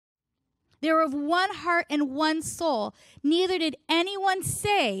They were of one heart and one soul. Neither did anyone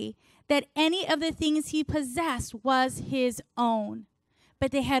say that any of the things he possessed was his own,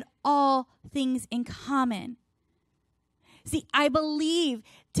 but they had all things in common. See, I believe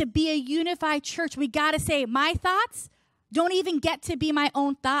to be a unified church, we got to say, my thoughts don't even get to be my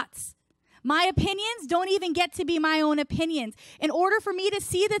own thoughts. My opinions don't even get to be my own opinions. In order for me to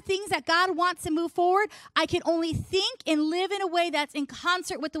see the things that God wants to move forward, I can only think and live in a way that's in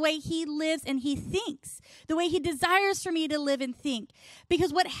concert with the way he lives and he thinks, the way he desires for me to live and think.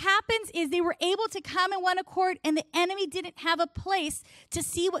 Because what happens is they were able to come in one accord, and the enemy didn't have a place to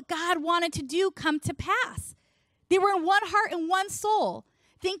see what God wanted to do come to pass. They were in one heart and one soul,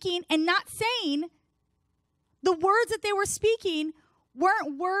 thinking and not saying. The words that they were speaking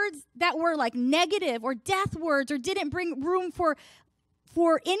weren't words that were like negative or death words or didn't bring room for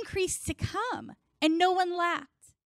increase to come, and no one lacked.